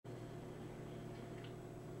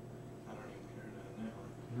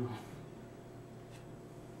No.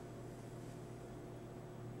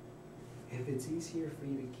 If it's easier for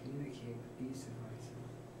you to communicate with these devices,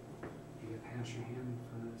 you can pass your hand in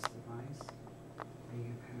front of this device, or you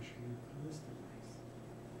can pass your hand in front of this device.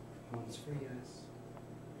 Once for yes,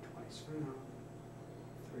 twice for no,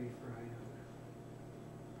 3 for I don't know.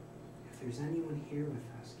 If there's anyone here with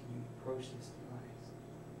us, can you approach this device?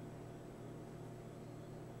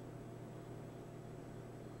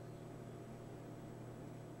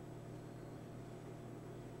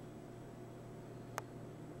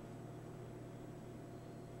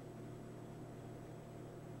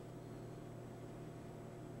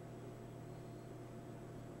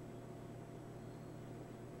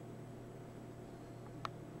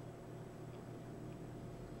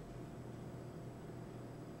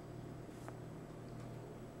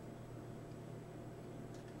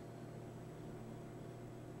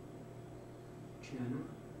 Jenna,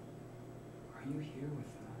 are you here with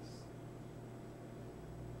us?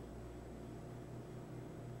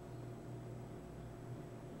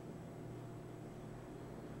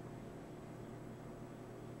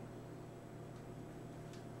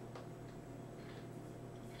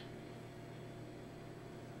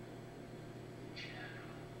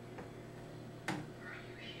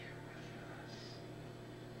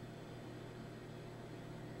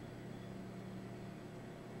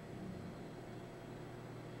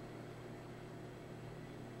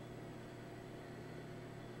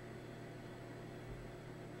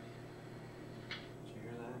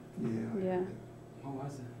 Yeah. What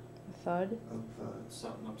was it? A thud? A thud.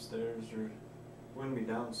 Something upstairs, or wouldn't be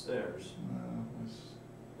downstairs. No,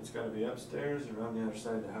 It's got to be upstairs or on the other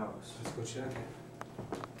side of the house. Let's go check it.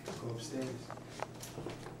 Go upstairs.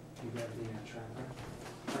 You got the tracker?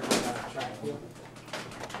 Or the track wheel?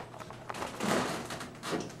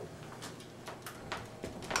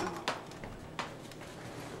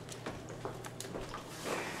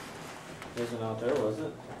 Wasn't out there, was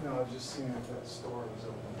it? no, I was just seeing if that store was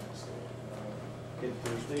open next door. Kid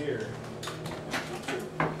Thursday or?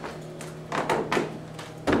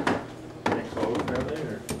 They closed, are they,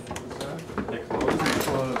 or? What's that? They closed?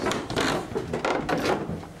 Closed.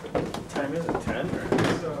 What time is it, 10 or?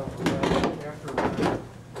 It's after one.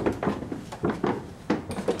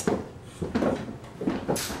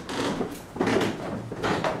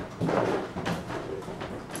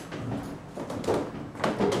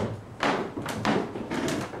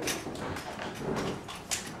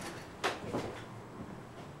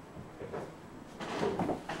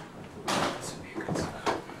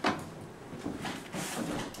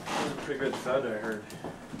 Pretty good thud, I heard.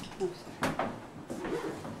 Oh, sorry.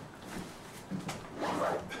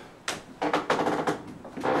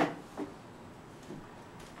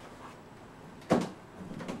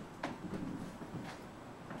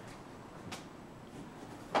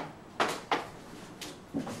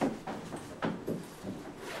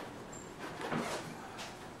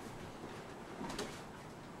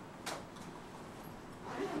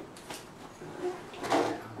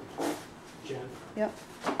 Jen? Yep.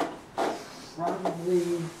 Probably,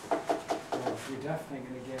 well, you're definitely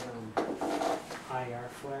going to get IR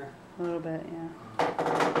flare. A little bit, yeah.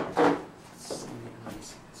 Let me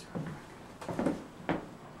see this real quick.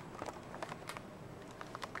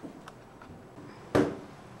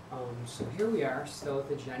 So here we are, still at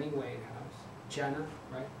the Jenny Wade house. Jenna,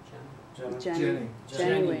 right? Jenna?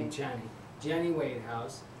 Jenny Wade. Jenny Wade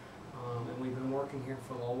house. And we've been working here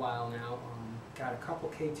for a little while now. Got a couple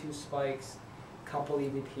K2 spikes, couple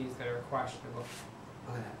EVPs that are questionable.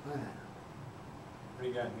 Look at that, look at that. What do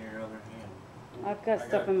you got in your other hand? I've got I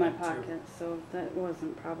stuff got in my that too. pocket, so that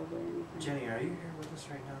wasn't probably anything. Jenny, are you here with us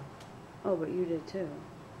right now? Oh, but you did too.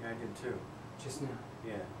 Yeah, I did too. Just now.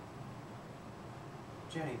 Yeah.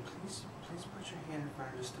 Jenny, please put your hand in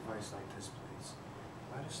front of this device like this, please.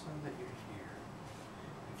 Let us know that you're here.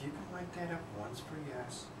 If you can light that up once for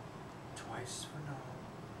yes, twice for no,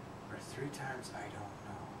 or 3 times I don't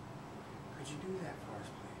know. Could you do that for us,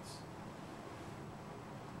 please?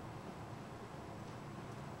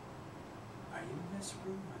 Are you in this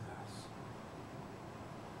room with us?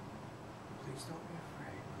 Please don't be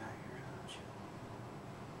afraid. We're not here to hurt you.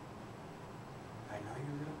 I know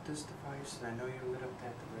you lit up this device, and I know you lit up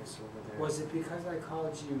that device over there. Was it because I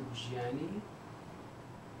called you Jenny?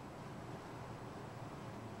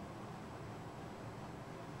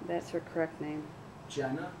 That's her correct name.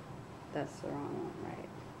 Jenna? That's the wrong one, right?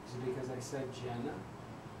 Is it because I said Jenna?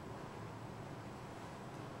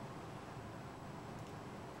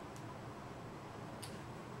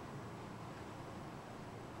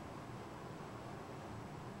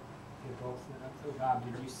 They both lit up though. Bob,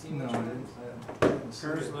 did you see No, which I one? didn't see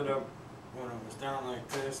Hers it. lit up when it was down like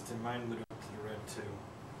this, then mine lit up to the red too.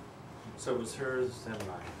 So it was hers, then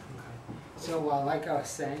mine. Okay. So, like I was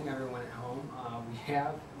saying, everyone at home, we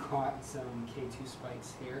have caught some K2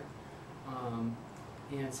 spikes here,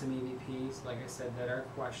 and some EVPs, like I said, that are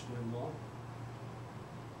questionable.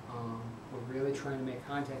 We're really trying to make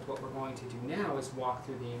contact. What we're going to do now is walk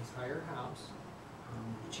through the entire house.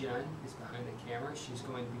 Jen is behind the camera. She's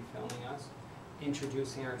going to be filming us,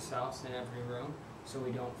 introducing ourselves in every room, so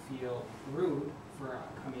we don't feel rude for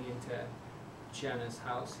coming into Jenna's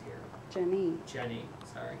house here. Jenny. Jenny,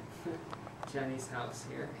 sorry. Jenny's house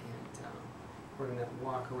here, and we're going to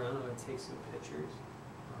walk around and take some pictures.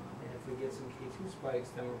 And if we get some K2 spikes,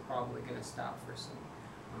 then we're probably going to stop for some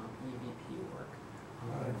EVP work.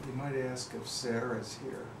 You might ask if Sarah's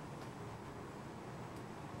here.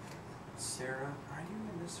 Sarah, are you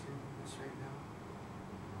in this room with us right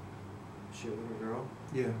now? Is she a little girl?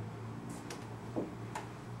 Yeah.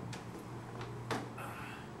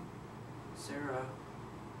 Sarah,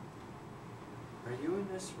 are you in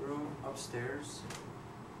this room upstairs?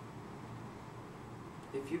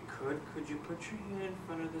 If you could you put your hand in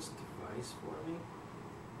front of this device for me?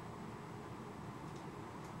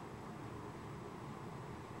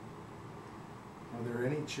 Are there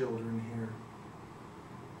any children here?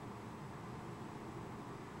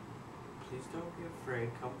 Please don't be afraid,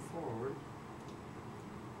 come forward.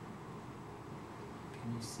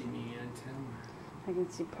 Can you see me and Tim? I can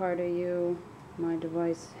see part of you, my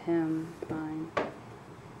device, him, fine. I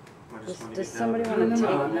just wanna Does get somebody down wanna to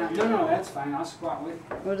take- No, that's fine. I'll squat with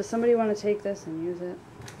you. Well, does somebody want to take this and use it?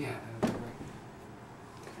 Yeah, that'd be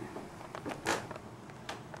great.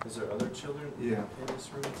 Is there other children Yeah. in this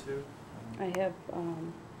room too? I have,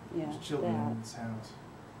 yeah, There's children in that. this house.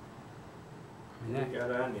 What you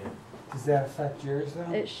got on you? Does that affect yours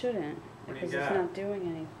though? It shouldn't, What do you because it's got? not doing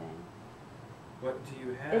anything. What do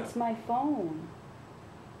you have? It's my phone.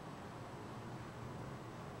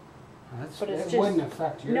 That's, But it's it just- wouldn't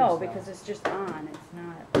affect yours No, though. because it's just on, it's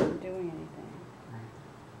not doing anything.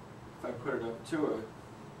 If I put it up to it,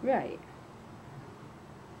 Right,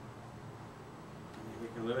 we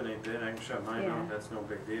can eliminate that. I can shut mine Yeah. off. That's no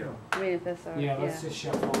big deal. I mean, if that's all right, Yeah, yeah. let's just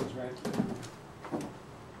shut phones right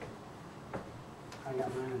I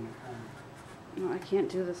got mine in the car. No, I can't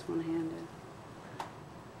do this one-handed.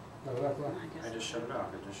 Look, look, look. I I guess just shut it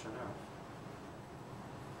off. It just shut off.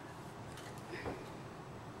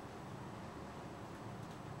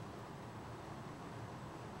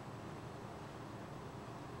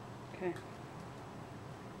 Okay.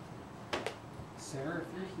 Sarah, if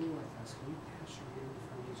you're here with us, can you pass your hand in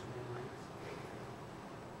front of these green lights?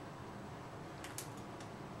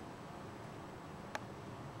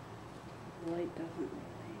 The light doesn't really.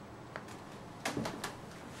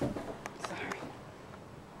 Sorry.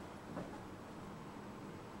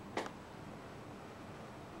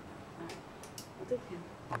 I'll take him.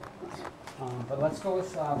 But let's go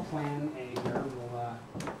with Plan A here. We'll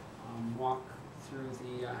walk through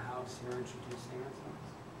the house here, introducing ourselves.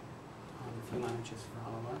 If you want to just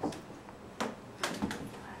follow us.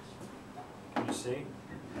 Can you see?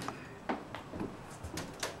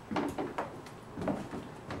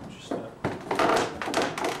 Just Tri-field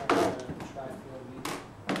view.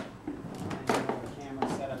 And you have a camera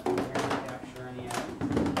set up in here to capture any of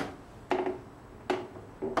it.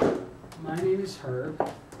 My name is Herb.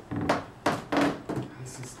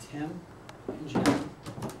 This is Tim and Jen.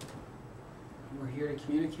 We're here to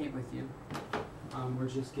communicate with you. We're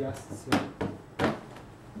just guests here.